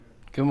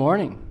Good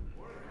morning.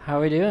 How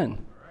are we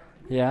doing?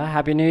 Yeah,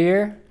 Happy New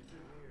Year.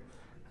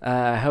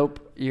 I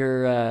hope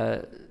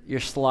your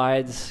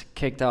slides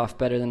kicked off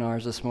better than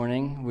ours this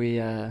morning.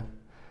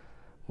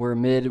 We're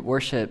mid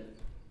worship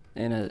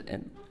in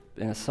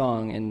a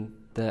song, and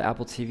the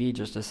Apple TV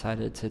just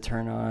decided to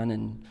turn on,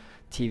 and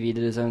TV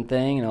did his own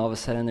thing, and all of a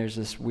sudden there's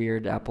this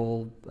weird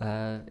Apple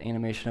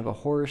animation of a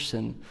horse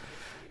and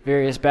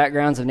various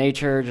backgrounds of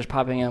nature just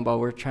popping up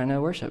while we're trying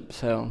to worship.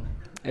 So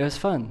it was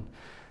fun.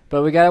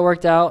 But we got it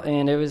worked out,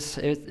 and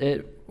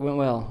it went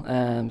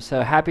well.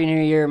 So Happy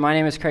New Year. My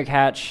name is Craig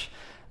Hatch.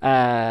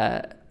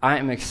 I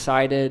am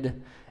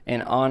excited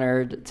and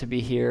honored to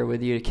be here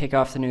with you to kick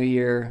off the new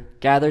year,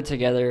 gathered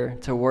together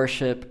to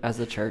worship as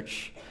a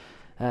church.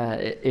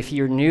 If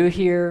you're new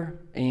here,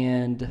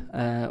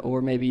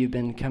 or maybe you've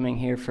been coming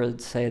here for,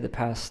 say, the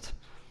past,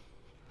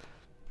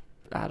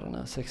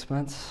 6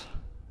 months.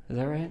 Is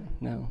that right?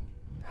 No.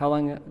 How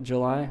long?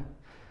 July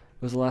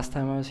was the last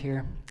time I was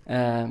here.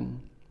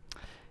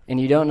 And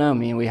you don't know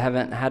me, we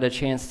haven't had a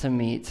chance to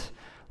meet,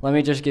 let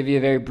me just give you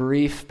a very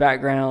brief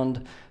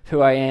background, who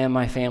I am,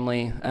 my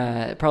family.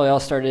 It probably all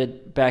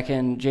started back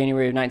in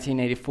January of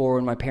 1984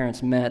 when my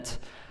parents met.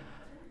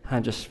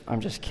 I'm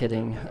just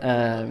kidding.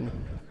 My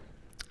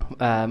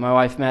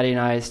wife Maddie and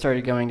I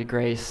started going to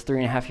Grace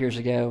 3.5 years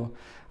ago.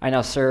 I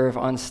now serve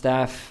on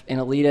staff in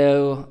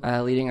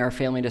Aledo, leading our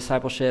family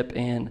discipleship,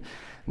 and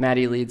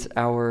Maddie leads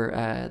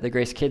the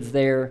Grace kids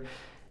there.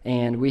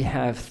 And we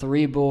have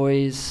 3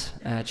 boys.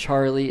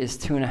 Charlie is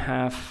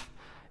 2.5,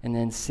 and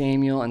then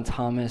Samuel and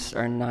Thomas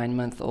are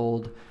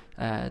 9-month-old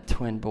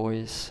twin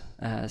boys.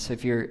 So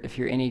if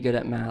you're any good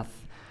at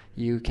math,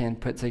 you can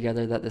put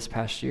together that this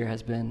past year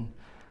has been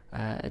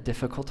a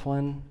difficult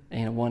one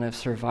and one of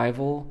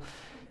survival.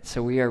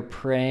 So we are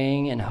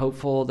praying and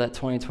hopeful that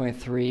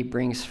 2023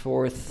 brings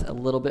forth a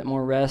little bit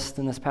more rest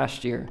than this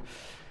past year.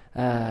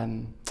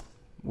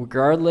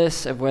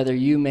 Regardless of whether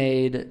you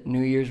made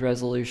New Year's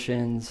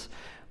resolutions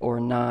or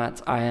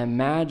not, I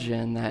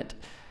imagine that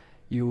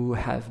you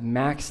have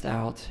maxed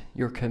out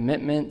your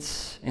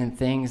commitments and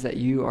things that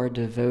you are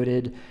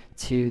devoted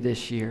to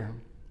this year.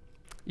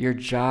 Your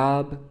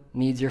job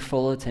needs your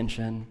full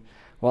attention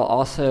while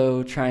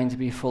also trying to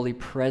be fully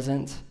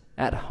present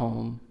at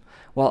home,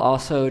 while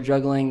also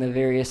juggling the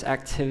various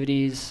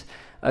activities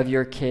of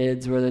your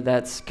kids, whether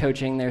that's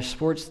coaching their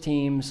sports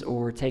teams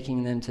or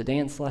taking them to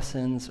dance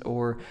lessons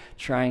or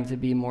trying to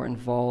be more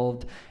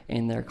involved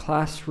in their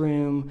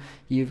classroom.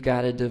 You've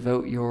got to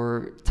devote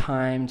your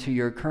time to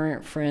your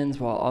current friends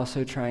while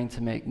also trying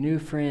to make new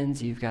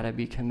friends. You've got to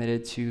be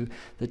committed to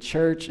the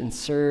church and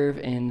serve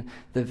in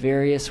the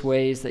various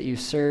ways that you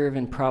serve,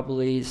 and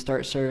probably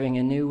start serving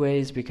in new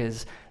ways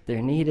because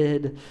they're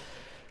needed.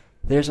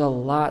 There's a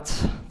lot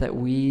that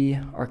we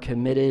are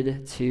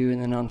committed to,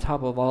 and then on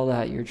top of all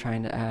that, you're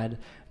trying to add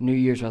New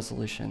Year's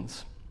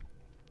resolutions.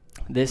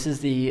 This is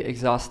the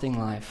exhausting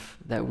life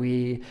that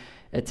we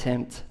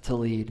attempt to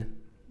lead.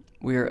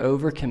 We are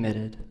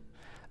overcommitted,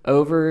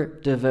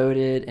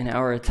 over-devoted, and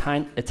our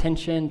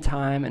attention,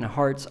 time, and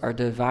hearts are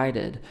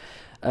divided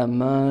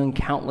among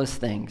countless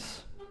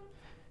things.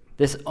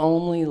 This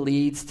only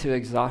leads to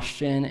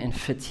exhaustion and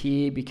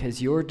fatigue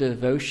because your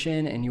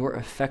devotion and your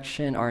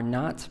affection are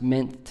not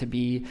meant to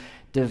be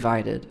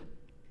divided.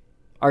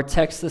 Our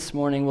text this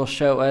morning will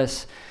show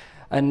us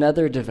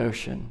another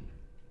devotion,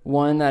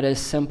 one that is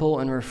simple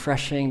and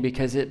refreshing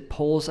because it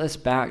pulls us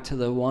back to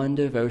the one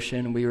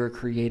devotion we were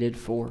created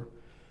for.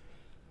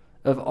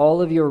 Of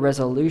all of your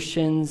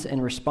resolutions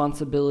and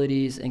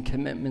responsibilities and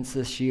commitments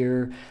this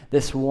year,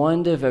 this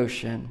one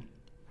devotion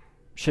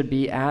should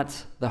be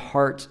at the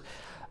heart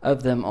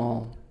of them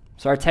all.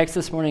 So our text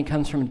this morning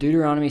comes from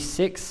Deuteronomy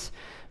 6,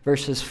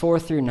 verses 4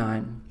 through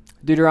 9.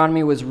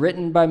 Deuteronomy was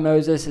written by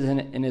Moses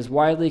and is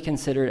widely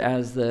considered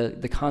as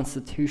the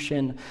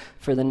constitution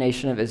for the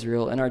nation of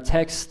Israel. And our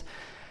text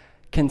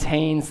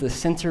contains the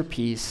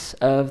centerpiece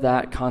of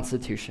that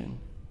constitution.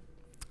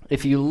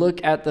 If you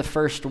look at the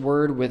first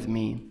word with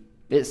me,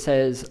 it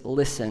says,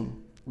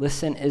 listen.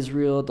 Listen,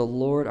 Israel, the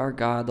Lord our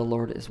God, the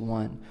Lord is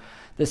one.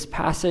 This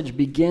passage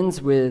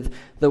begins with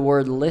the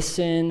word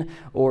listen,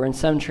 or in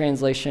some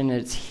translation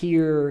it's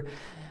hear,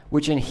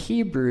 which in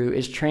Hebrew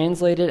is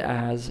translated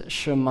as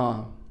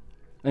Shema.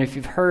 And if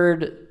you've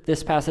heard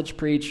this passage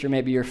preached, or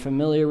maybe you're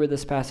familiar with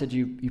this passage,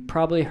 you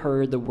probably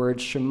heard the word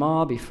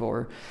Shema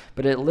before,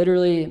 but it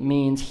literally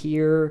means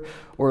hear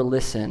or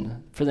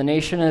listen. For the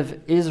nation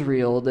of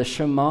Israel, the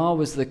Shema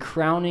was the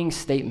crowning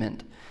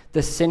statement,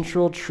 the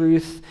central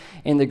truth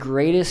and the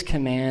greatest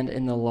command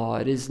in the law.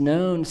 It is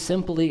known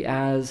simply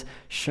as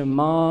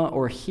Shema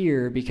or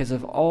hear because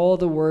of all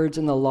the words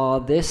in the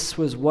law. This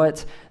was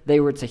what they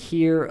were to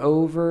hear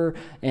over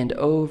and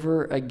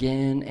over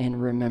again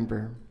and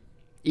remember.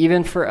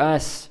 Even for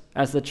us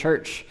as the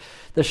church,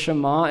 the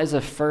Shema is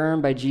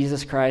affirmed by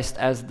Jesus Christ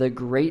as the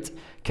great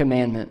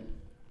commandment.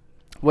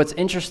 What's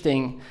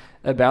interesting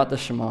about the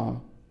Shema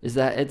is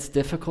that it's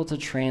difficult to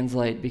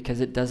translate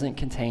because it doesn't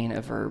contain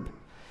a verb.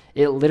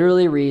 It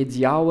literally reads,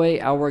 Yahweh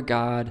our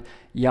God,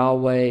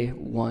 Yahweh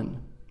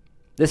one.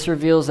 This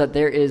reveals that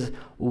there is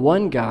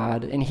one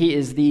God, and he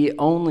is the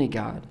only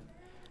God.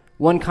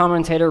 One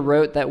commentator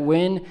wrote that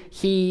when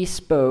he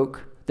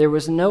spoke, there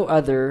was no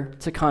other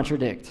to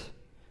contradict.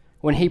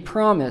 When he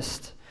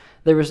promised,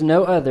 there was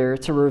no other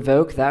to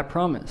revoke that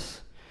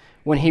promise.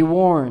 When he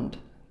warned,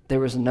 there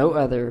was no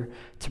other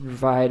to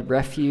provide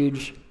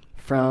refuge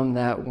from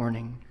that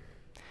warning.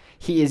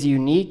 He is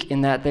unique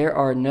in that there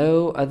are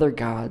no other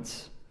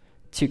gods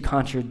to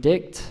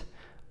contradict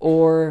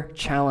or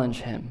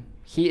challenge him.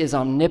 He is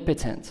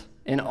omnipotent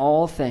in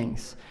all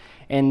things,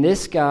 and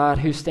this God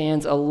who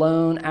stands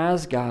alone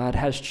as God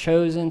has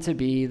chosen to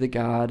be the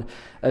God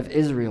of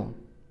Israel.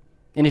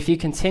 And if you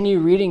continue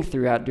reading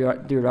throughout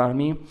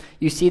Deuteronomy,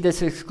 you see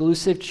this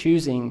exclusive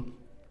choosing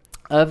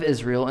of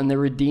Israel and the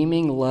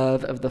redeeming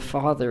love of the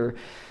Father,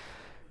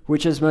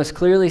 which is most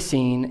clearly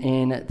seen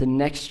in the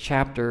next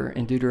chapter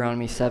in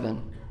Deuteronomy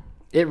 7.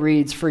 It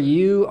reads, "For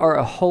you are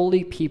a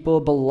holy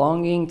people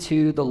belonging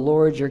to the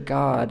Lord your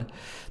God.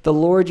 The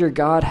Lord your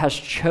God has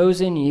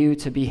chosen you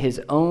to be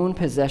his own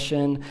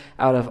possession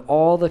out of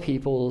all the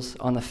peoples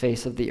on the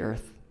face of the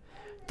earth.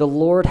 The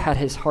Lord had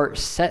his heart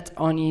set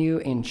on you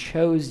and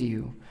chose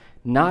you,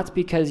 not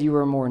because you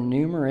were more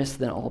numerous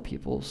than all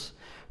peoples,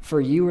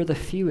 for you were the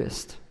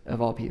fewest of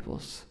all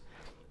peoples,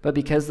 but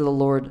because the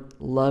Lord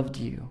loved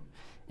you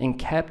and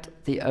kept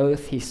the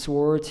oath he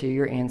swore to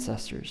your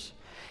ancestors.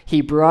 He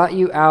brought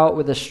you out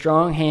with a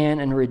strong hand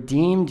and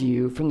redeemed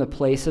you from the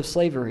place of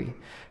slavery,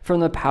 from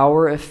the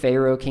power of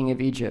Pharaoh, king of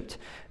Egypt.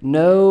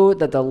 Know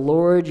that the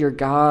Lord your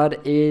God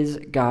is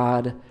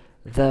God,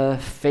 the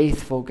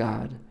faithful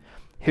God,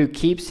 who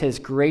keeps his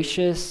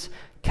gracious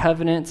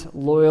covenant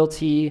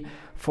loyalty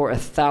for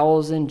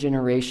 1,000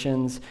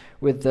 generations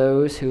with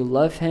those who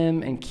love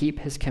him and keep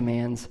his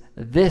commands.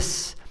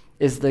 This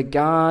is the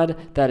God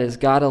that is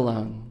God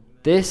alone.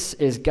 This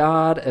is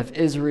God of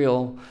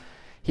Israel.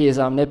 He is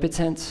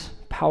omnipotent,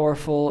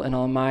 powerful, and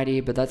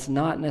almighty, but that's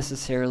not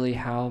necessarily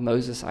how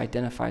Moses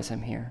identifies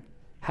him here.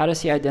 How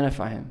does he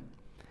identify him?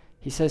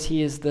 He says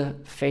he is the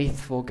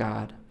faithful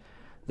God,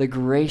 the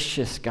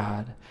gracious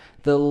God,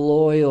 the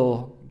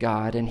loyal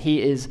God, and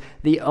he is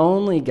the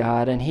only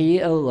God, and he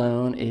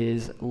alone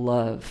is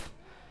love.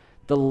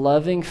 The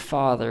loving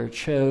Father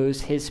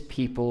chose his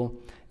people,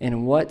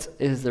 and what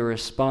is the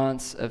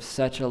response of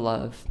such a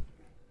love?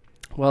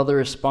 Well, the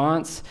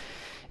response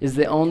is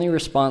the only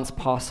response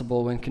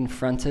possible when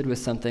confronted with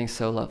something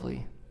so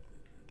lovely.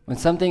 When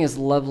something is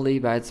lovely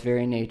by its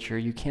very nature,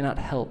 you cannot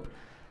help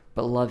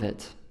but love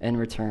it in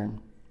return.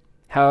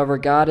 However,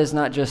 God is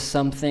not just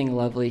something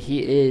lovely.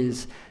 He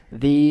is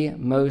the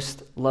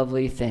most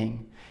lovely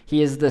thing.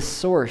 He is the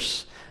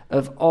source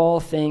of all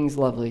things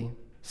lovely.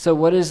 So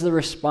what is the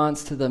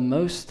response to the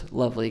most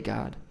lovely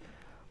God?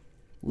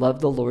 Love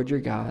the Lord your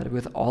God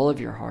with all of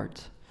your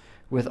heart,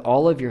 with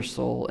all of your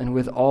soul, and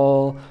with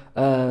all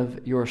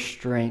of your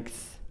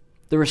strength.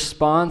 The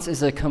response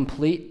is a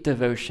complete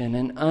devotion,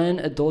 an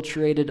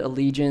unadulterated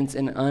allegiance,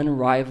 and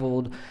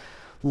unrivaled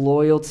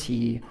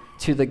loyalty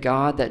to the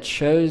God that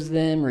chose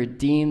them,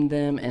 redeemed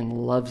them,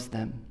 and loves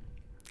them.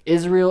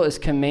 Israel is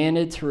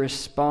commanded to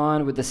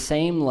respond with the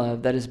same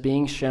love that is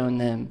being shown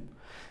them.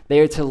 They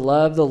are to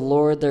love the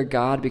Lord their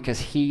God because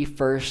he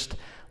first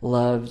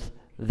loved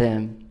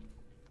them.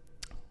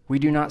 We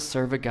do not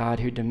serve a God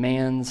who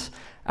demands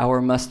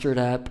our mustered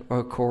up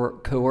or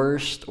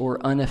coerced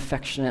or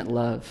unaffectionate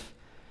love.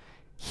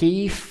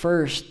 He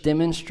first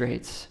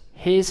demonstrates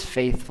his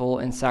faithful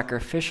and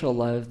sacrificial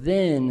love.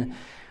 Then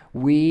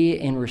we,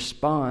 in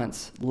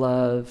response,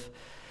 love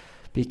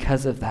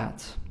because of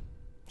that.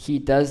 He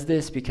does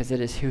this because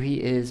it is who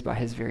he is by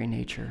his very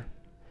nature.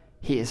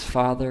 He is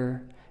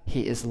Father,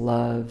 he is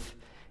love,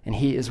 and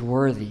he is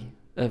worthy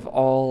of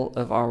all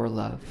of our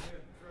love.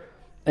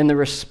 And the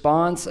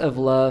response of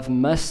love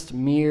must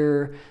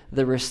mirror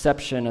the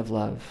reception of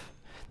love.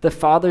 The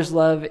Father's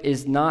love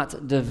is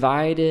not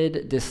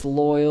divided,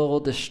 disloyal,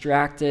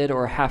 distracted,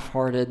 or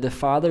half-hearted. The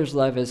Father's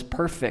love is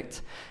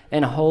perfect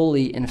and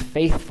holy and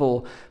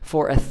faithful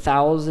for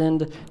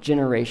 1,000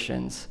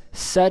 generations.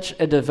 Such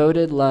a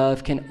devoted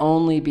love can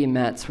only be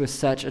met with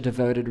such a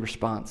devoted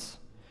response.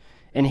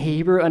 In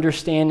Hebrew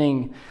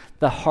understanding,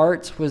 the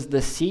heart was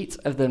the seat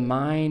of the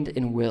mind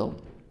and will.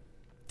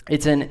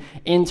 It's an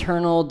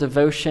internal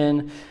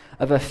devotion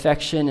of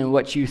affection in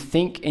what you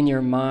think in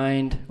your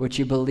mind, what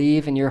you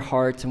believe in your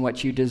heart, and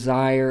what you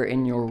desire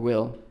in your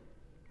will.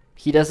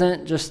 He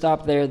doesn't just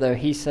stop there, though.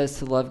 He says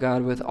to love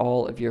God with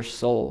all of your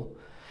soul.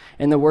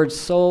 And the word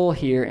soul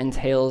here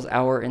entails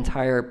our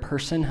entire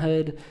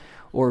personhood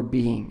or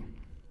being.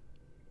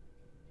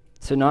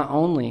 So not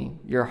only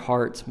your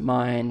heart,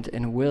 mind,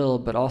 and will,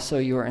 but also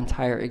your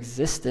entire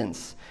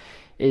existence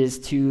is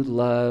to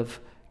love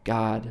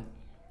God.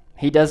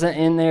 He doesn't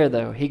end there,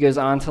 though. He goes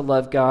on to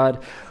love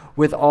God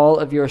with all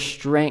of your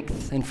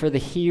strength. And for the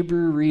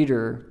Hebrew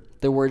reader,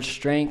 the word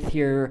strength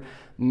here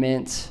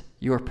meant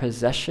your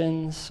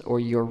possessions or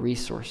your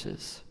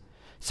resources.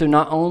 So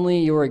not only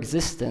your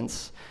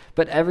existence,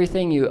 but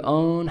everything you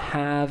own,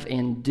 have,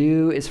 and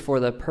do is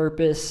for the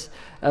purpose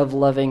of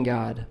loving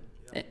God.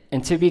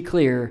 And to be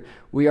clear,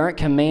 we aren't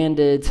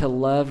commanded to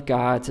love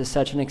God to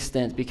such an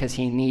extent because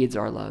he needs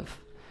our love.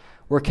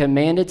 We're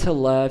commanded to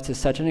love to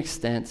such an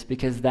extent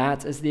because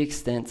that is the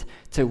extent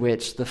to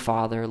which the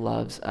Father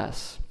loves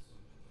us.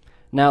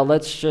 Now,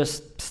 let's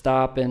just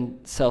stop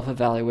and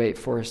self-evaluate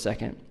for a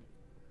second.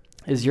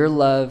 Is your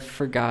love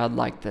for God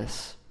like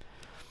this?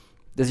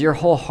 Does your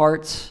whole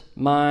heart,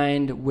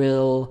 mind,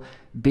 will,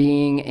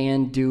 being,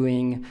 and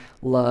doing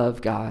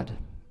love God?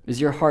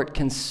 Is your heart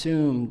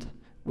consumed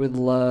with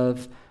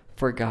love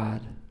for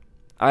God?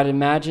 I'd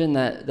imagine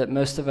that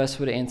most of us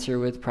would answer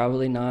with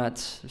probably not.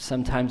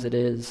 Sometimes it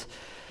is.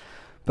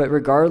 But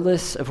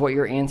regardless of what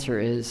your answer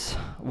is,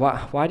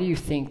 why do you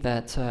think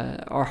that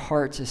our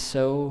heart is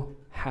so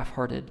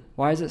half-hearted?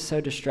 Why is it so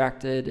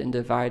distracted and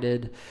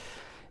divided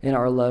in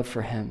our love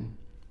for him?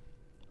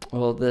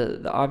 Well,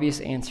 the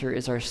obvious answer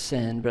is our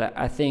sin, but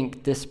I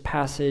think this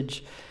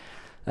passage,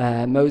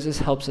 Moses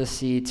helps us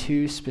see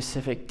two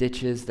specific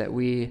ditches that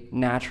we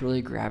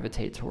naturally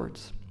gravitate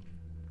towards.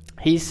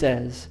 He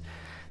says,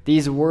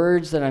 these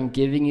words that I'm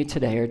giving you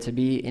today are to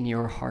be in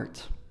your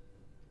heart.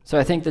 So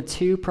I think the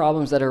two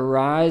problems that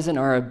arise in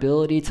our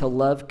ability to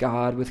love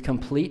God with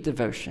complete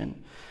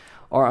devotion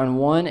are on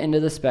one end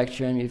of the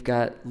spectrum, you've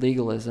got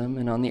legalism,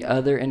 and on the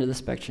other end of the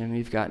spectrum,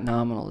 you've got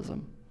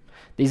nominalism.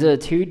 These are the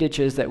two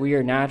ditches that we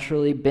are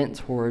naturally bent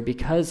toward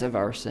because of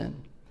our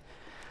sin.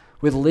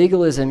 With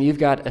legalism, you've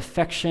got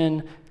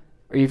affection,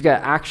 or you've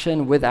got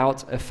action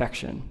without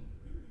affection.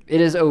 It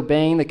is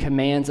obeying the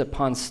commands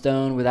upon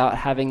stone without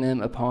having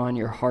them upon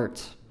your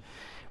heart.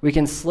 We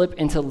can slip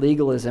into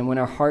legalism when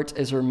our heart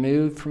is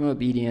removed from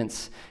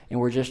obedience and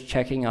we're just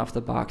checking off the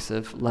box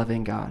of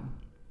loving God.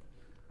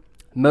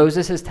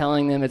 Moses is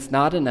telling them it's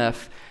not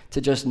enough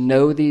to just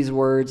know these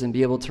words and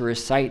be able to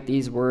recite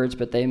these words,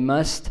 but they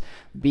must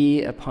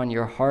be upon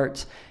your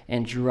heart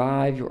and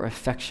drive your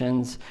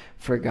affections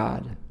for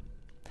God.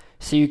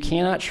 So you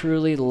cannot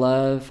truly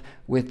love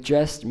with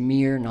just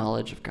mere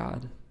knowledge of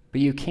God,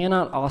 but you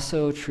cannot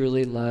also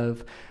truly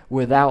love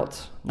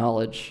without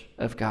knowledge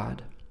of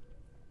God.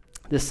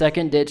 The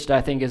second ditch that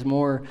I think is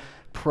more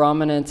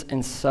prominent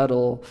and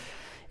subtle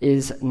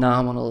is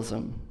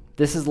nominalism.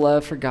 This is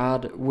love for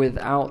God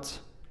without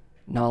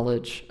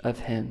knowledge of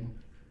him.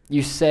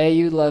 You say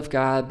you love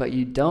God, but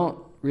you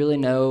don't really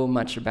know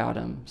much about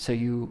him, so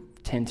you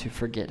tend to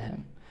forget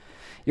him.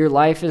 Your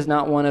life is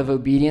not one of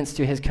obedience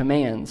to his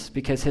commands,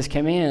 because his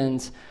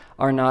commands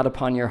are not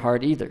upon your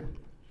heart either.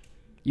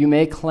 You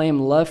may claim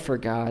love for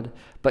God,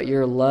 but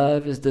your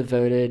love is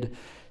devoted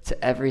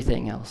to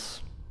everything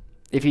else.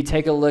 If you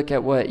take a look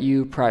at what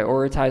you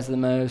prioritize the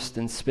most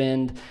and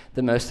spend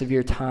the most of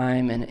your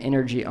time and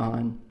energy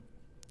on,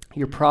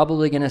 you're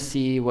probably going to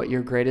see what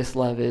your greatest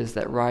love is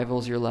that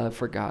rivals your love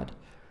for God.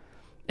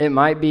 It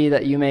might be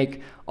that you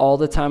make all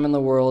the time in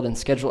the world and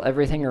schedule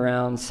everything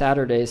around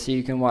Saturdays so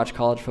you can watch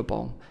college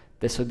football.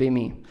 This would be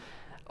me.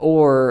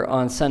 Or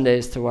on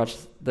Sundays to watch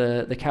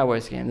the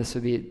Cowboys game. This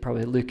would be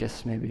probably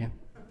Lucas, maybe.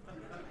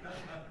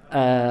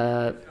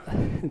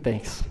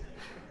 Thanks.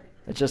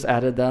 I just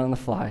added that on the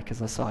fly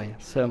because I saw you.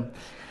 So,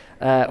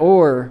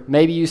 or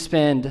maybe you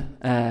spend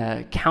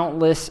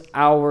countless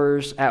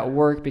hours at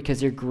work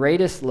because your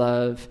greatest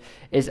love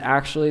is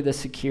actually the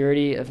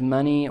security of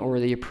money or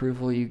the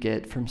approval you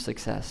get from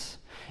success.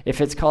 If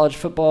it's college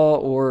football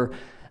or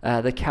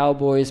the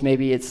Cowboys,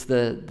 maybe it's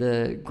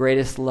the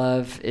greatest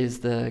love is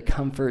the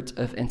comfort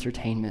of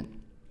entertainment.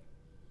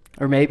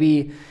 Or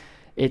maybe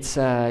it's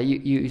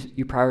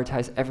you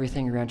prioritize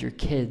everything around your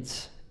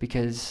kids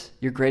because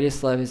your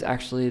greatest love is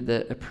actually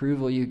the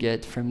approval you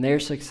get from their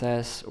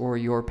success or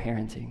your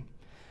parenting.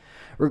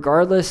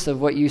 Regardless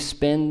of what you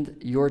spend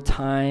your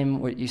time,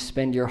 what you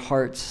spend your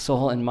heart,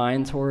 soul, and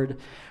mind toward,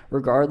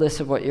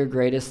 regardless of what your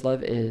greatest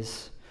love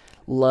is,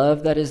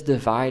 love that is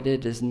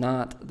divided is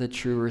not the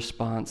true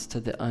response to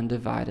the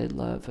undivided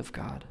love of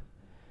God.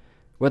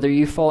 Whether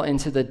you fall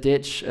into the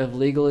ditch of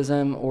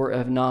legalism or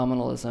of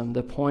nominalism,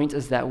 the point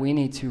is that we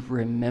need to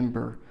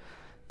remember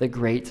the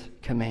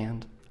great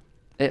command.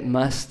 It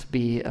must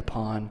be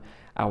upon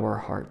our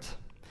heart.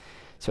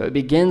 So it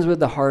begins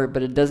with the heart,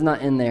 but it does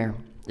not end there.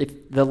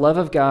 If the love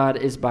of God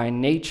is by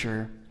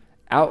nature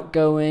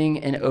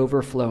outgoing and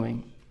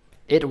overflowing,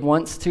 it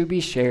wants to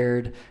be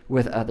shared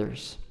with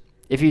others.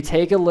 If you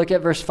take a look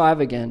at verse 5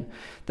 again,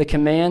 the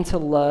command to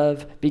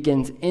love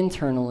begins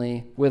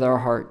internally with our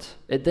heart.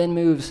 It then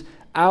moves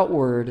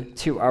outward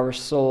to our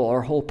soul,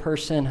 our whole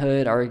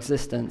personhood, our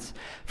existence.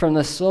 From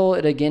the soul,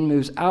 it again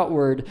moves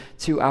outward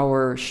to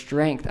our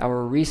strength,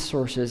 our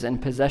resources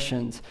and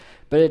possessions.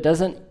 But it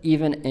doesn't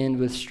even end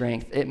with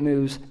strength. It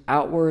moves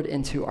outward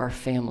into our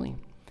family.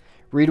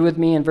 Read with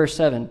me in verse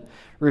 7.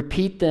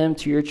 Repeat them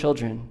to your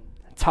children.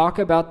 Talk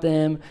about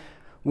them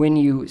when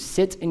you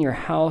sit in your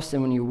house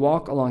and when you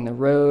walk along the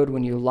road,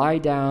 when you lie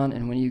down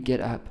and when you get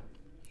up.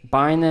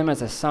 Bind them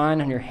as a sign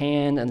on your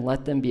hand and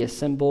let them be a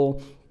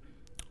symbol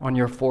on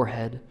your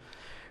forehead.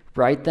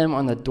 Write them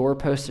on the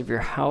doorposts of your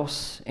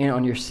house and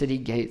on your city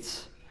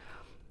gates.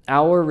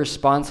 Our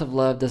responsive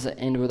love doesn't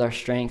end with our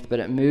strength, but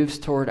it moves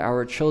toward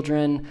our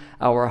children,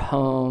 our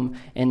home,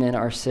 and then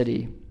our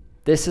city.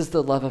 This is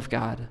the love of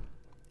God.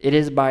 It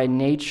is by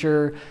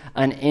nature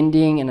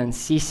unending and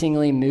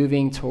unceasingly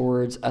moving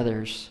towards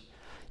others.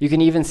 You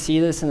can even see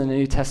this in the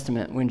New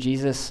Testament when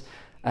Jesus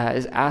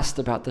is asked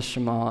about the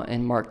Shema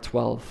in Mark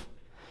 12.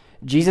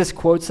 Jesus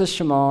quotes the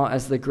Shema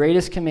as the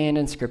greatest command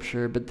in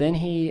Scripture, but then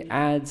he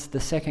adds the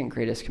second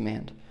greatest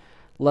command,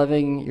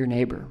 loving your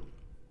neighbor.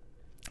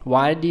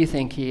 Why do you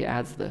think he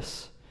adds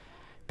this?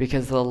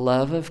 Because the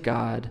love of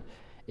God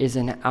is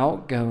an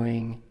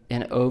outgoing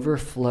and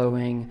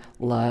overflowing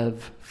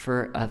love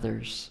for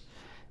others.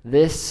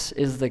 This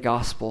is the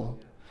gospel.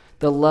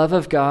 The love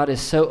of God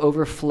is so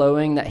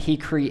overflowing that he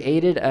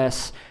created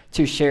us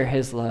to share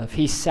his love.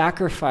 He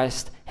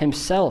sacrificed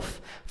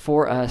himself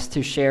for us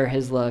to share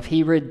his love.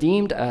 He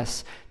redeemed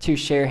us to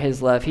share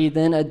his love. He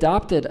then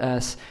adopted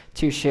us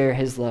to share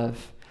his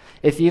love.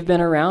 If you've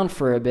been around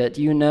for a bit,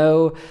 you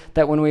know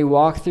that when we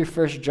walk through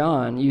 1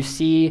 John, you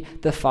see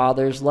the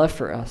Father's love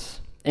for us.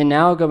 And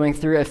now going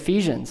through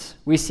Ephesians,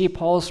 we see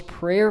Paul's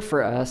prayer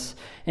for us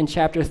in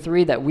chapter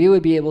 3 that we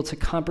would be able to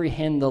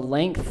comprehend the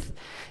length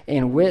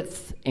and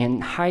width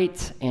and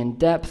height and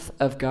depth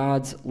of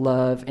God's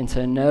love and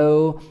to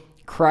know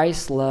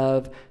Christ's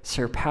love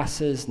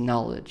surpasses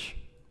knowledge.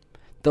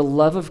 The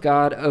love of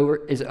God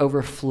is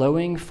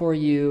overflowing for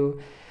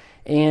you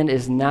and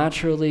is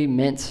naturally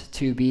meant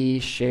to be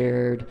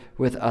shared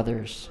with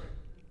others.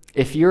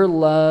 If your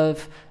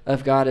love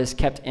of God is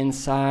kept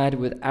inside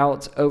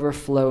without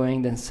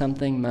overflowing, then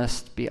something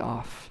must be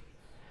off.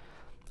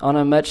 On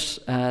a much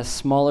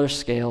smaller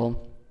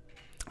scale,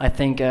 I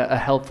think a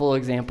helpful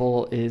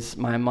example is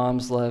my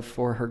mom's love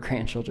for her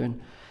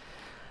grandchildren.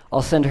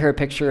 I'll send her a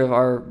picture of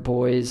our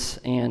boys,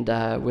 and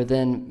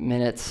within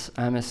minutes,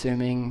 I'm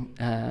assuming,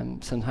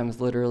 sometimes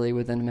literally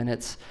within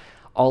minutes,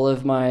 all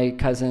of my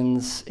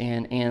cousins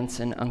and aunts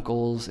and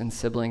uncles and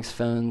siblings'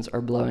 phones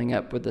are blowing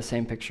up with the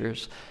same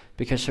pictures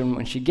because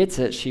when she gets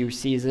it, she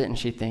sees it and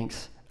she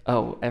thinks,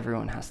 oh,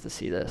 everyone has to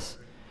see this.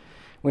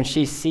 When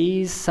she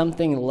sees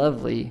something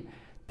lovely,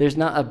 there's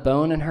not a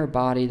bone in her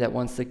body that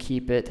wants to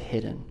keep it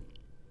hidden.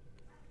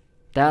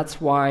 That's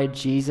why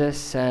Jesus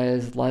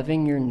says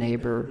loving your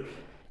neighbor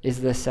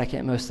is the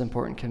second most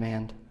important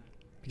command,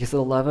 because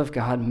the love of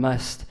God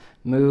must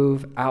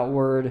move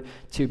outward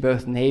to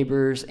both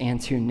neighbors and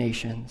to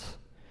nations.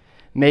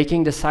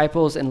 Making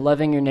disciples and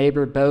loving your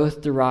neighbor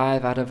both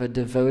derive out of a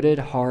devoted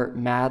heart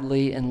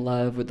madly in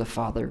love with the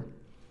Father.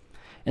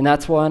 And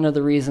that's one of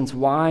the reasons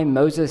why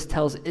Moses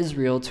tells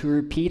Israel to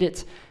repeat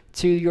it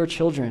to your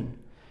children.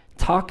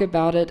 Talk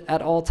about it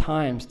at all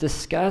times.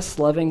 Discuss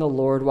loving the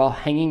Lord while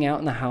hanging out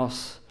in the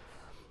house,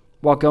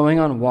 while going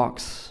on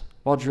walks,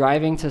 while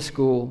driving to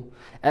school,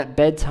 at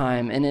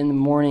bedtime, and in the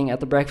morning at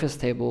the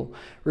breakfast table.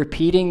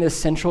 Repeating this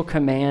central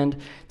command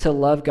to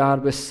love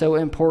God was so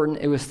important,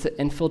 it was to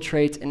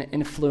infiltrate and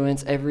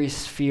influence every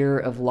sphere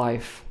of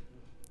life.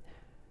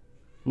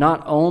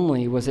 Not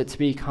only was it to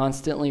be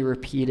constantly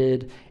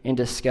repeated and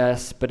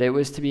discussed, but it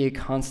was to be a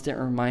constant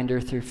reminder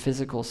through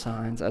physical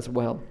signs as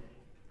well.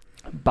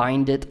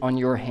 Bind it on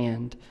your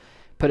hand.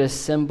 Put a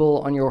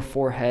symbol on your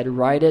forehead.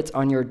 Write it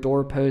on your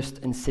doorpost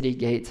and city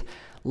gate.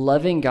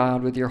 Loving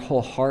God with your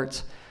whole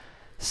heart,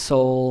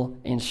 soul,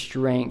 and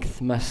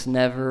strength must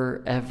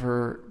never,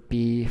 ever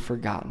be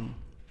forgotten.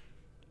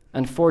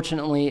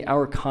 Unfortunately,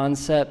 our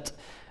concept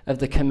of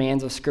the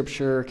commands of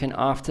Scripture can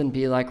often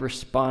be like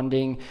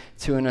responding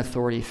to an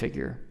authority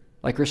figure,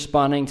 like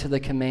responding to the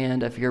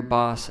command of your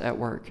boss at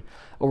work,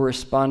 or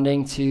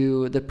responding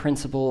to the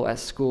principal at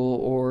school,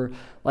 or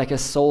like a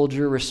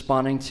soldier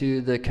responding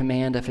to the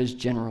command of his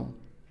general.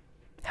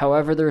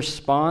 However, the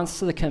response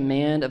to the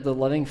command of the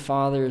loving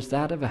Father is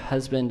that of a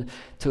husband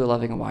to a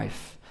loving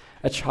wife,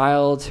 a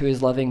child to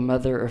his loving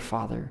mother or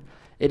father.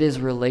 It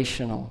is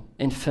relational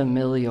and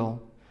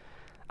familial.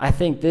 I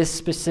think this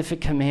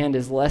specific command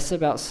is less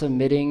about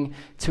submitting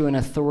to an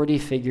authority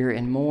figure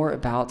and more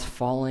about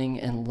falling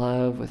in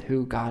love with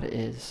who God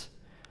is.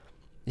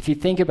 If you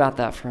think about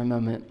that for a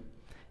moment,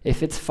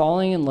 if it's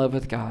falling in love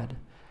with God,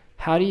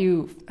 how do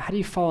you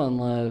fall in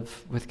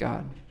love with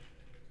God?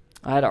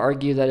 I'd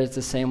argue that it's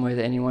the same way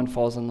that anyone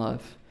falls in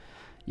love.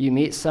 You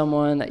meet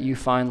someone that you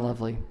find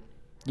lovely.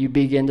 You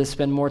begin to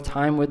spend more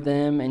time with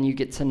them and you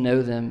get to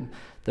know them.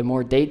 The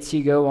more dates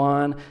you go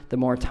on, the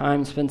more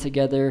time spent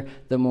together,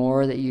 the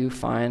more that you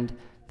find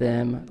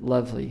them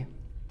lovely.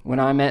 When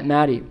I met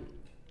Maddie,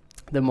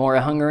 the more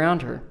I hung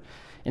around her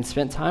and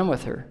spent time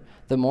with her,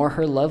 the more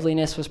her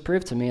loveliness was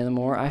proved to me and the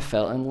more I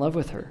fell in love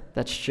with her.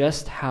 That's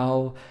just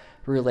how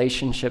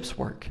relationships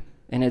work.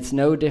 And it's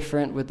no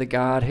different with the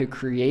God who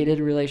created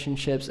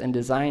relationships and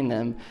designed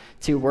them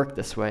to work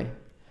this way.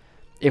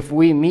 If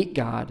we meet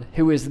God,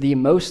 who is the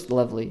most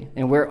lovely,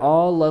 and where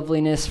all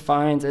loveliness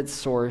finds its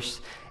source,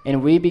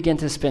 and we begin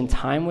to spend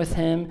time with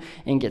him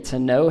and get to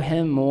know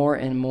him more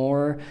and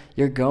more,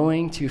 you're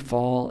going to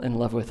fall in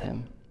love with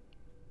him.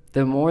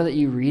 The more that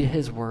you read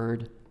his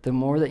word, the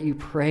more that you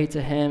pray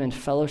to him in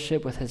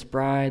fellowship with his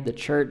bride, the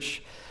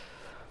church,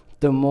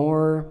 the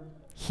more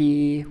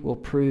He will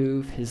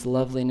prove his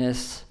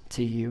loveliness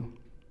to you.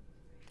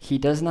 He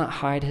does not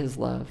hide his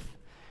love.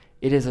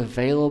 It is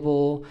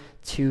available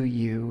to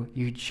you.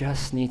 You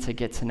just need to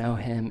get to know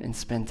him and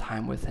spend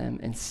time with him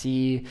and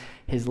see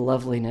his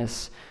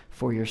loveliness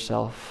for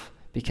yourself,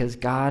 because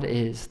God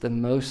is the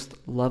most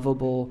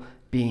lovable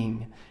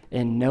being,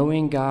 and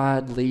knowing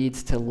God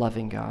leads to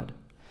loving God.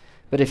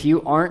 But if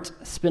you aren't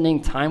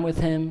spending time with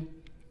him,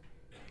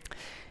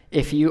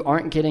 if you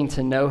aren't getting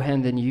to know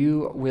him, then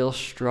you will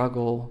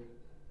struggle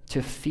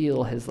to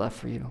feel his love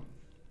for you.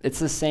 It's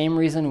the same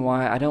reason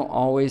why I don't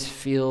always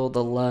feel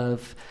the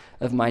love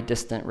of my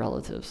distant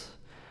relatives.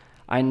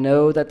 I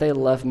know that they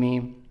love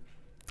me,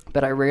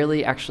 but I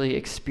rarely actually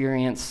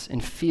experience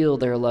and feel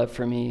their love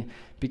for me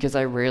because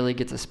I rarely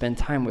get to spend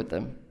time with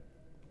them.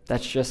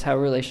 That's just how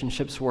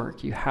relationships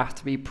work. You have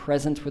to be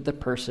present with the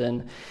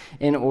person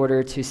in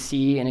order to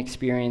see and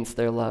experience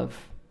their love.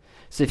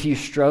 So if you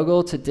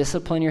struggle to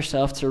discipline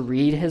yourself to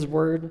read his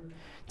word,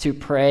 to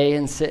pray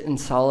and sit in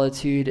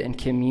solitude and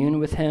commune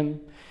with him,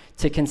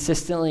 to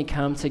consistently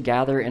come to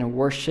gather and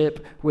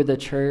worship with the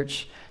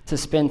church, to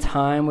spend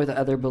time with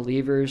other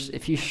believers,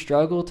 if you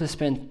struggle to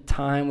spend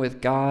time with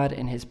God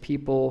and his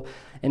people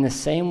in the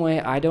same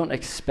way I don't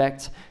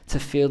expect to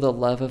feel the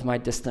love of my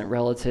distant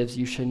relatives,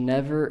 you should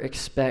never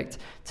expect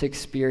to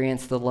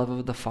experience the love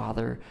of the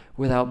Father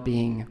without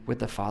being with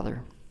the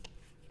Father.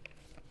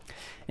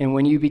 And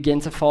when you begin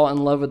to fall in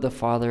love with the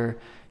Father,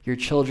 your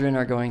children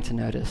are going to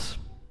notice.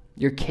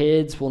 Your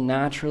kids will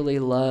naturally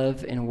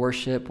love and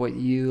worship what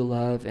you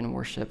love and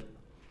worship.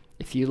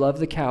 If you love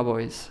the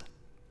Cowboys,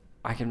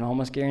 I can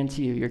almost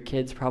guarantee you your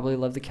kids probably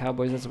love the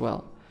Cowboys as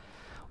well.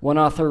 One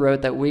author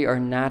wrote that we are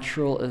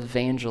natural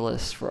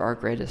evangelists for our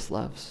greatest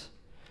loves.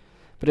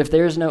 But if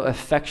there is no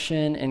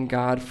affection in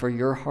God for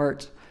your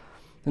heart,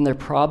 then there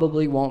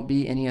probably won't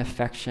be any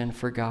affection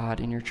for God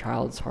in your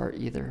child's heart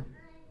either.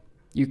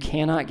 You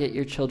cannot get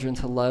your children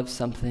to love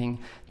something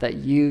that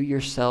you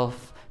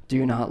yourself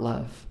do not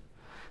love.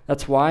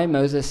 That's why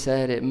Moses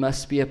said it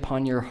must be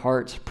upon your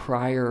heart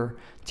prior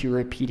to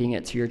repeating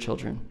it to your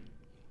children.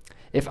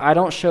 If I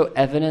don't show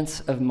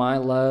evidence of my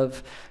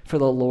love for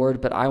the Lord,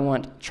 but I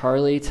want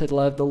Charlie to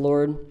love the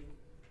Lord,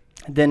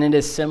 then it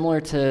is similar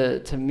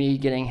to me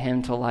getting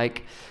him to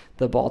like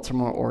the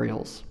Baltimore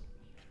Orioles.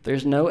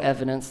 There's no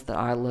evidence that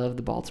I love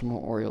the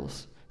Baltimore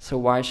Orioles, so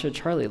why should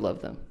Charlie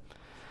love them?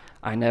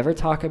 I never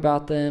talk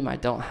about them. I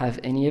don't have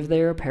any of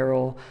their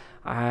apparel.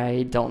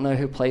 I don't know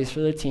who plays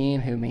for the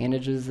team, who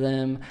manages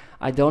them.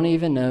 I don't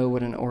even know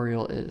what an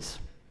Oriole is.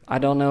 I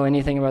don't know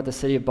anything about the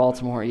city of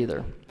Baltimore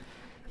either.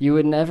 You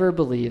would never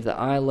believe that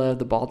I love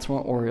the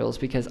Baltimore Orioles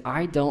because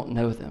I don't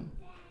know them.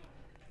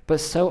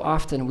 But so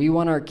often we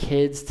want our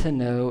kids to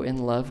know and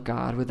love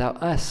God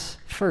without us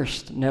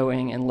first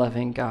knowing and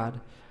loving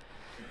God.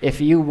 If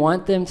you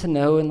want them to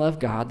know and love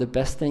God, the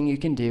best thing you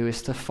can do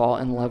is to fall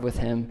in love with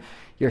him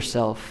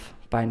yourself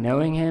by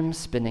knowing him,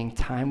 spending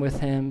time with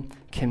him,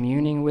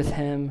 communing with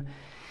him,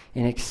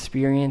 and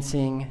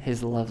experiencing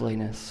his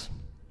loveliness.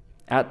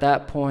 At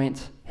that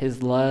point,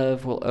 his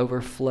love will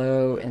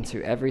overflow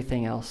into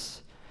everything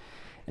else.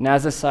 And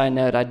as a side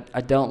note,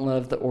 I don't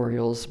love the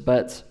Orioles,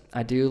 but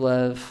I do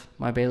love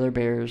my Baylor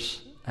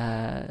Bears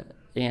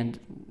and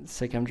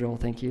Sikkim Joel,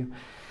 thank you.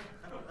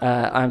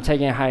 I'm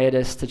taking a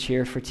hiatus to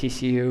cheer for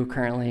TCU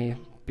currently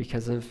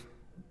because of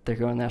they're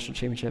going national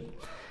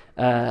championship.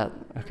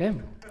 Okay.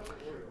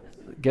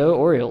 Go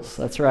Orioles,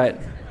 that's right.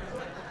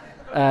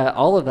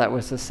 All of that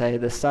was to say,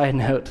 the side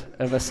note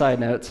of a side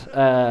note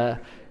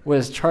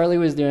was Charlie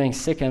was doing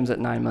Sickums at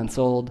 9 months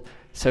old,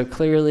 so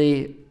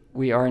clearly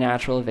we are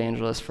natural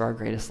evangelists for our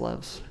greatest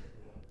loves.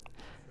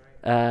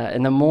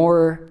 And the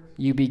more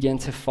you begin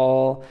to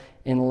fall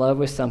in love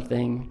with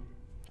something,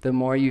 the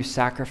more you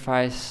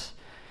sacrifice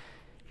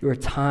your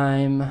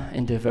time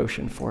and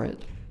devotion for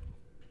it.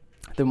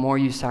 The more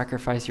you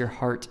sacrifice your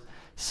heart,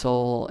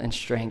 soul, and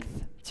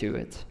strength to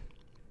it.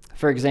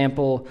 For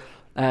example,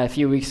 a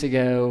few weeks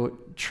ago,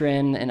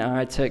 Trin and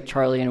I took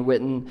Charlie and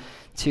Witten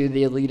to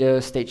the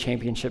Aledo State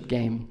Championship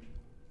game.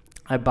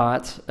 I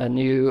bought a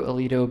new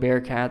Aledo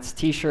Bearcats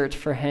t-shirt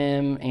for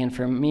him and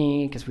for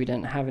me because we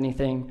didn't have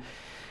anything.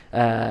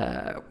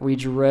 We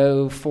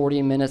drove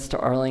 40 minutes to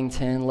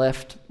Arlington,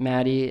 left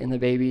Maddie and the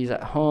babies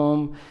at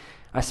home.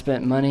 I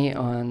spent money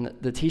on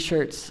the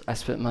t-shirts. I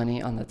spent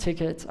money on the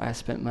tickets. I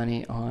spent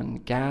money on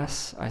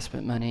gas. I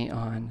spent money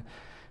on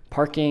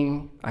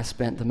parking. I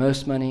spent the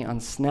most money on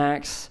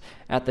snacks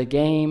at the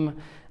game.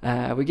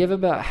 We give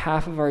about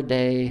half of our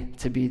day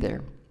to be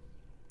there.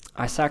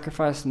 I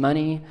sacrificed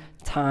money,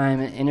 time,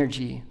 and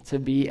energy to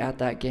be at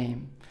that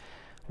game.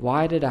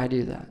 Why did I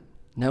do that?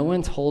 No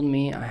one told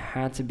me I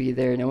had to be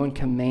there. No one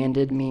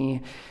commanded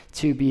me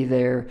to be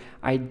there.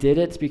 I did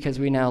it because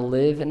we now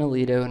live in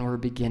Aledo and we're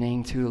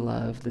beginning to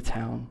love the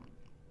town.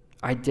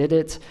 I did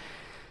it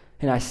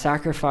and I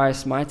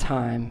sacrificed my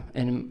time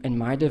and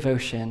my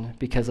devotion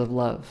because of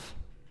love.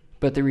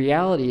 But the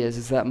reality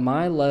is that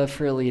my love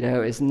for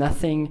Aledo is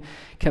nothing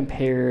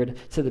compared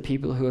to the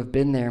people who have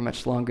been there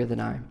much longer than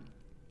I.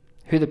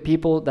 Who the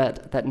people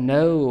that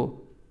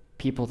know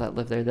people that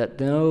live there, that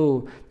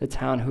know the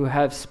town, who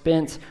have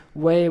spent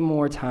way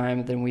more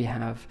time than we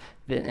have,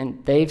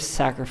 and they've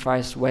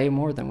sacrificed way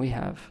more than we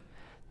have.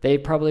 They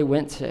probably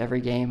went to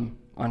every game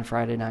on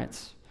Friday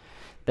nights.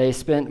 They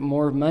spent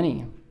more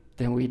money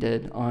than we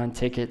did on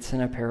tickets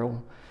and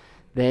apparel.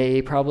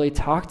 They probably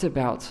talked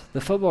about the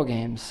football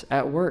games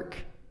at work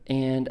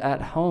and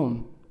at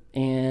home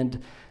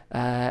and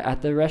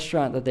at the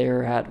restaurant that they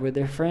were at with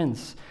their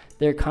friends.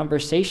 Their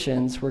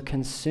conversations were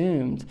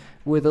consumed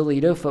with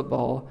Aledo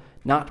football,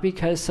 not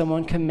because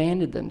someone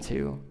commanded them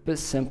to, but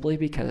simply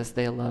because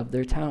they loved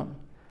their town.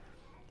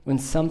 When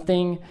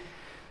something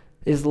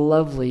is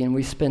lovely and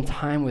we spend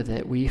time with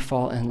it, we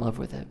fall in love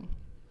with it.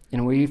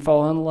 And when we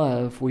fall in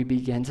love, we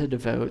begin to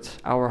devote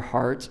our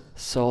heart,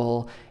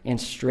 soul, and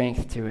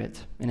strength to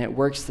it. And it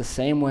works the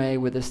same way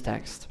with this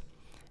text.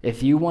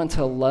 If you want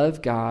to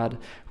love God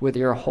with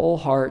your whole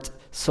heart,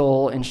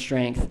 soul, and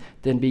strength,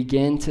 then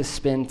begin to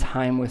spend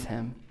time with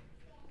him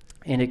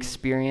and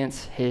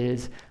experience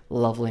his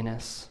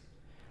loveliness.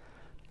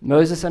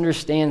 Moses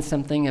understands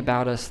something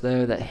about us,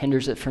 though, that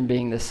hinders it from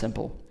being this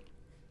simple.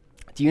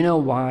 Do you know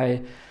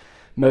why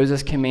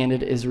Moses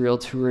commanded Israel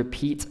to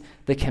repeat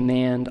the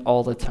command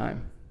all the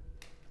time?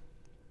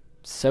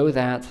 So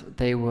that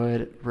they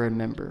would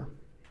remember.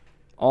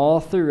 All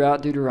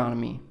throughout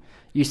Deuteronomy,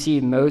 you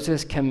see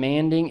Moses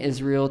commanding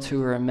Israel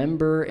to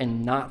remember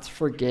and not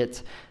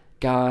forget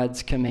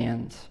God's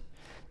commands.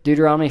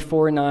 Deuteronomy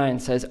 4:9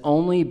 says,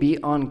 "Only be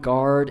on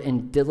guard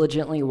and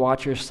diligently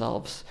watch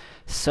yourselves,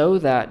 so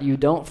that you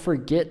don't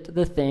forget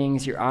the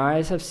things your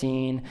eyes have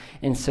seen,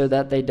 and so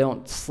that they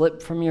don't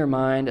slip from your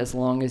mind as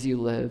long as you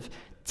live.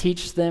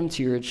 Teach them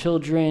to your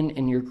children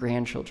and your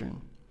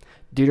grandchildren."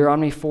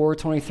 Deuteronomy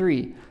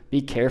 4:23,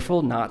 "Be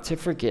careful not to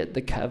forget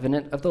the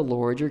covenant of the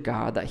Lord your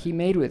God that he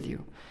made with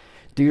you."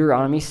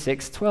 Deuteronomy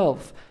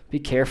 6:12, "Be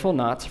careful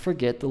not to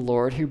forget the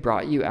Lord who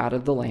brought you out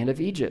of the land of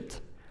Egypt."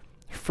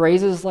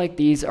 Phrases like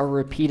these are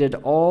repeated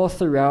all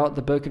throughout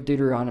the book of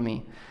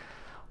Deuteronomy.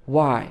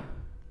 Why?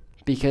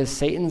 Because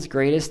Satan's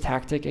greatest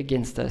tactic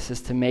against us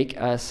is to make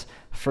us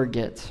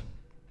forget.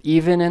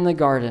 Even in the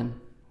garden,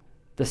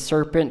 the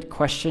serpent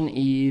questioned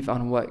Eve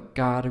on what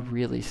God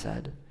really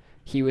said.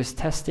 He was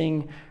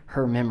testing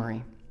her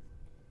memory.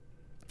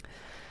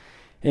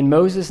 And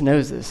Moses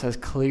knows this, as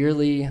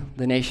clearly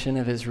the nation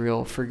of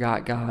Israel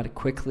forgot God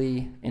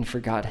quickly and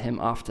forgot him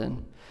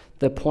often.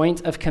 The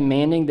point of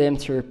commanding them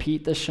to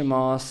repeat the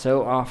Shema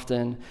so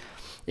often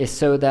is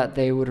so that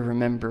they would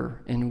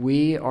remember. And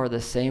we are the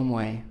same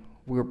way.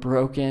 We're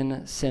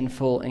broken,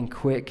 sinful, and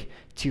quick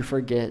to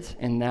forget.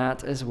 And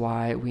that is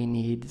why we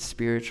need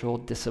spiritual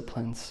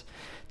disciplines,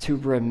 to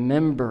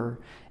remember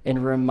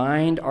and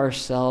remind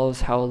ourselves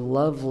how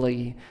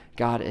lovely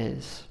God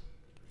is.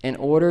 In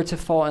order to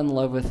fall in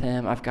love with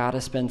him, I've got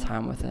to spend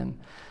time with him.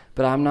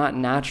 But I'm not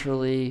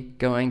naturally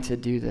going to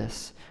do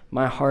this.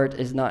 My heart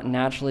is not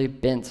naturally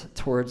bent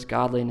towards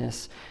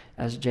godliness,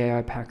 as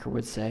J.I. Packer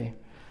would say.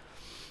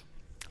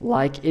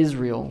 Like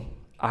Israel,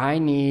 I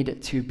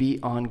need to be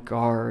on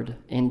guard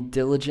and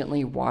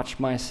diligently watch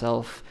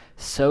myself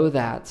so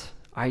that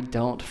I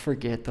don't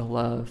forget the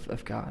love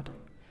of God.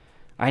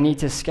 I need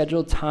to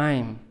schedule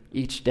time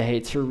each day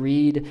to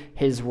read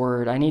his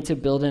word. I need to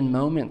build in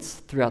moments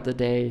throughout the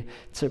day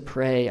to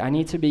pray. I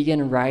need to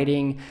begin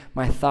writing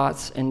my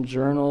thoughts and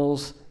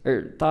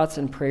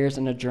prayers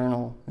in a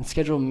journal and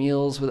schedule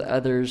meals with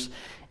others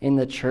in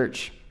the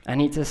church. I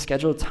need to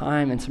schedule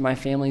time into my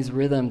family's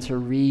rhythm to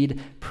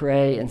read,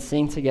 pray, and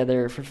sing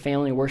together for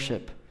family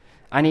worship.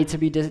 I need to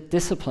be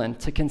disciplined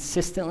to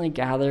consistently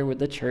gather with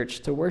the church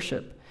to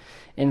worship.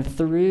 And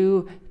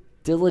through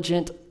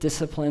diligent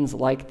disciplines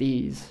like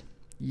these,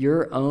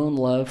 your own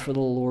love for the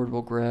Lord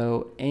will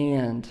grow,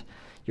 and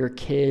your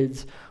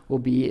kids will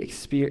be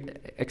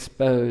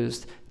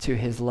exposed to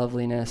his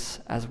loveliness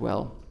as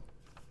well.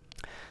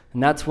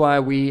 And that's why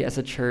we as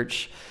a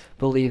church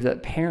believe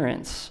that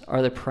parents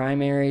are the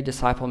primary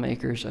disciple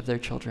makers of their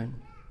children.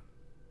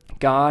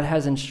 God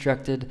has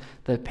instructed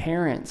the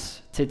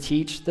parents to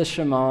teach the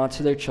Shema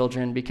to their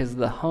children because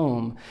the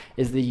home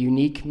is the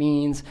unique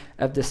means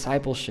of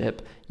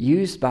discipleship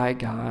used by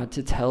God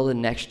to tell the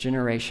next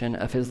generation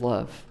of his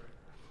love.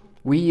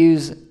 We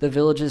use the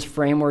Village's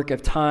framework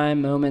of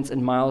time, moments,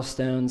 and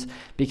milestones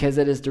because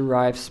it is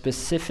derived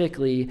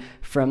specifically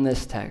from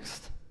this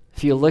text.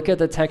 If you look at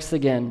the text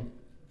again,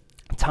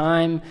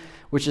 time,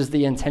 which is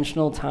the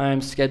intentional time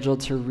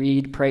scheduled to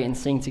read, pray, and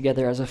sing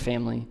together as a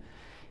family.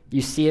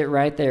 You see it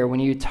right there when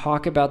you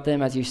talk about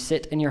them as you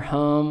sit in your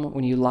home,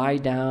 when you lie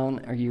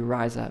down, or you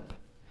rise up.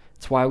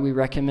 It's why we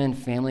recommend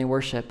family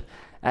worship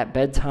at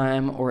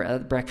bedtime or at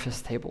the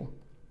breakfast table.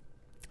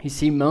 You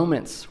see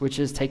moments, which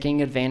is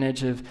taking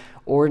advantage of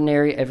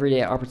ordinary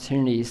everyday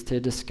opportunities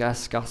to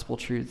discuss gospel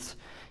truths.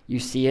 You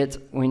see it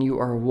when you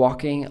are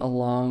walking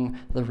along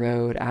the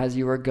road, as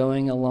you are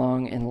going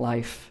along in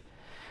life.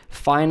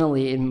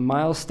 Finally, in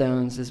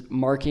milestones is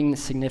marking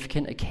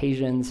significant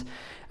occasions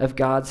of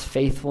God's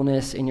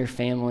faithfulness in your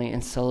family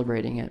and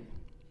celebrating it.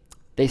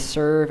 They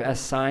serve as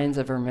signs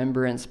of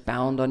remembrance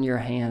bound on your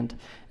hand,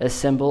 a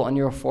symbol on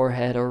your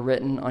forehead, or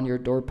written on your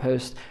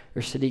doorpost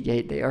or city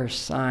gate. They are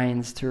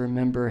signs to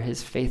remember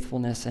his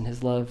faithfulness and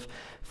his love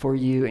for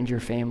you and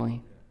your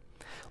family.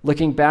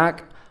 Looking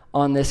back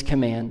on this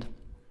command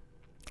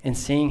and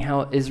seeing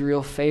how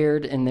Israel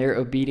fared in their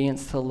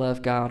obedience to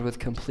love God with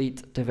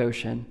complete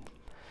devotion,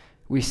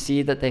 we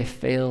see that they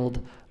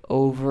failed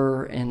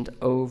over and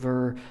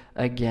over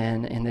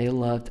again, and they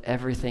loved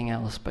everything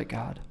else but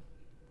God.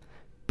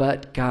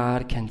 But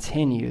God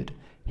continued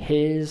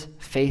his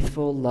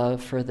faithful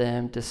love for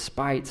them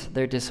despite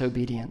their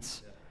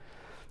disobedience.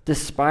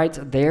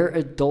 Despite their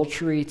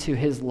adultery to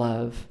his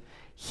love,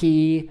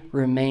 he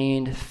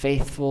remained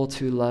faithful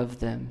to love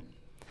them.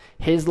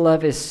 His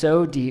love is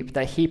so deep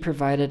that he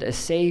provided a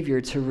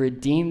Savior to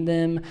redeem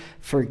them,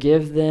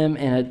 forgive them,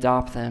 and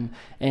adopt them.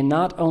 And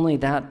not only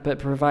that, but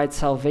provide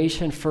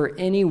salvation for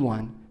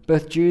anyone,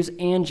 both Jews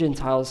and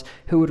Gentiles,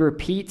 who would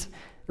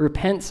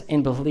repent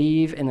and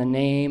believe in the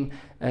name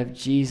of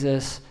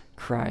Jesus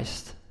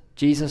Christ.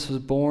 Jesus was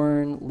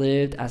born,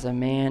 lived as a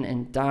man,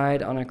 and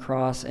died on a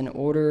cross in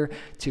order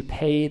to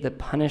pay the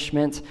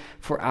punishment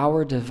for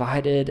our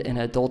divided and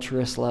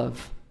adulterous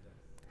love.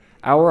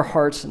 Our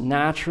hearts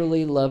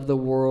naturally love the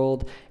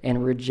world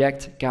and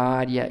reject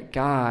God, yet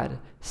God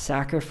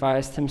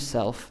sacrificed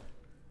himself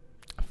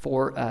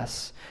for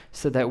us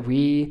so that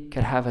we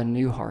could have a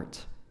new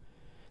heart.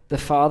 The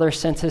Father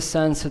sent his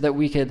Son so that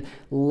we could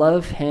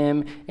love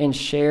him and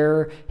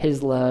share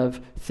his love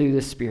through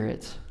the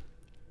Spirit.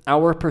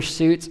 Our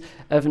pursuit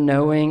of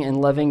knowing and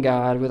loving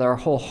God with our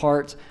whole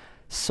heart,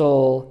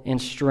 soul,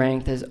 and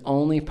strength is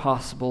only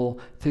possible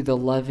through the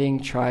loving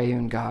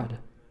triune God.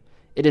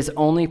 It is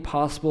only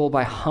possible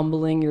by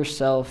humbling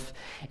yourself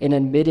and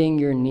admitting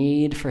your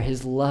need for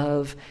his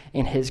love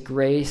and his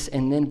grace,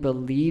 and then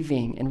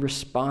believing and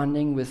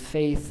responding with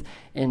faith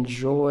and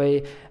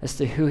joy as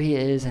to who he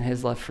is and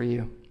his love for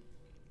you.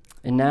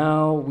 And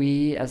now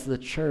we, as the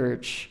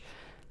church,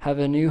 have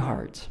a new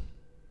heart,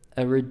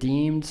 a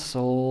redeemed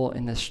soul,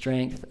 and the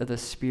strength of the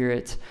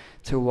Spirit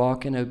to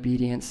walk in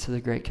obedience to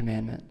the great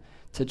commandment,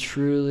 to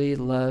truly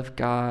love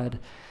God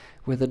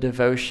with a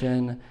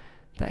devotion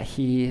that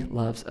he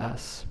loves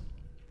us.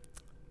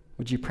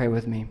 Would you pray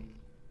with me?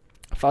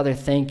 Father,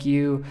 thank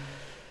you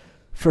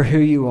for who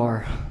you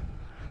are.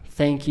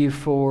 Thank you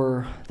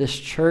for this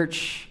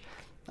church.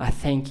 I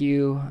thank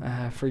you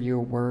for your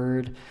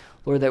word,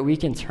 Lord, that we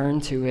can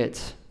turn to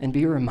it and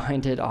be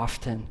reminded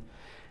often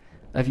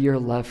of your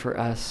love for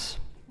us.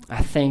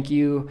 I thank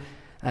you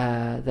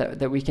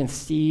that we can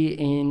see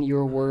in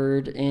your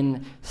word,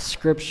 in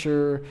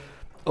Scripture,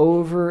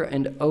 over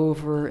and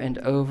over and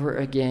over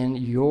again,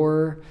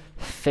 your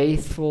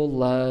faithful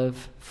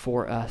love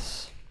for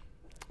us.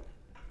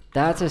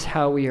 That is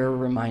how we are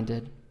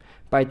reminded,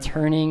 by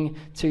turning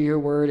to your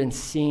word and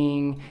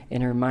seeing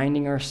and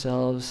reminding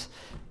ourselves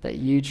that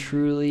you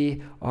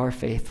truly are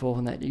faithful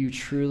and that you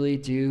truly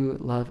do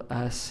love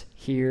us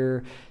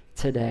here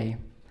today.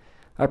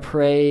 I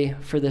pray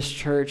for this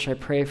church. I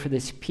pray for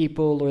this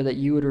people, Lord, that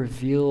you would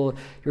reveal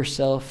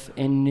yourself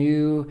in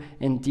new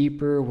and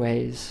deeper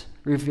ways.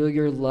 Reveal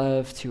your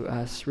love to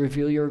us.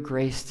 Reveal your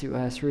grace to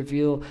us.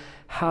 Reveal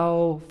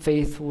how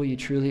faithful you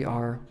truly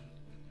are.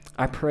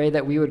 I pray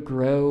that we would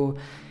grow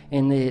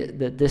in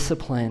the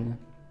discipline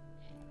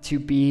to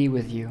be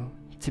with you,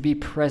 to be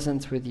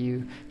present with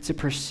you, to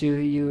pursue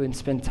you and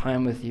spend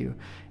time with you,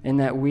 and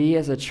that we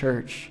as a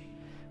church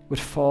would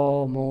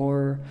fall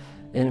more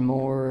and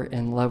more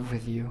in love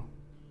with you,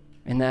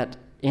 and that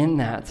in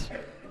that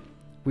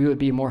we would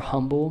be more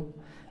humble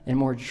and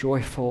more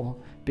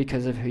joyful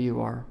because of who you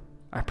are.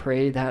 I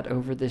pray that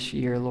over this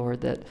year,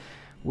 Lord, that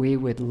we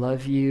would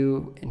love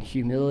you in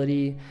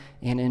humility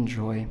and in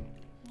joy.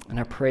 And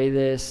I pray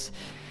this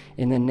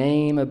in the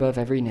name above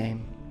every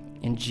name,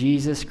 in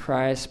Jesus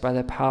Christ, by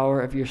the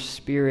power of your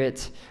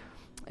Spirit.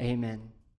 Amen.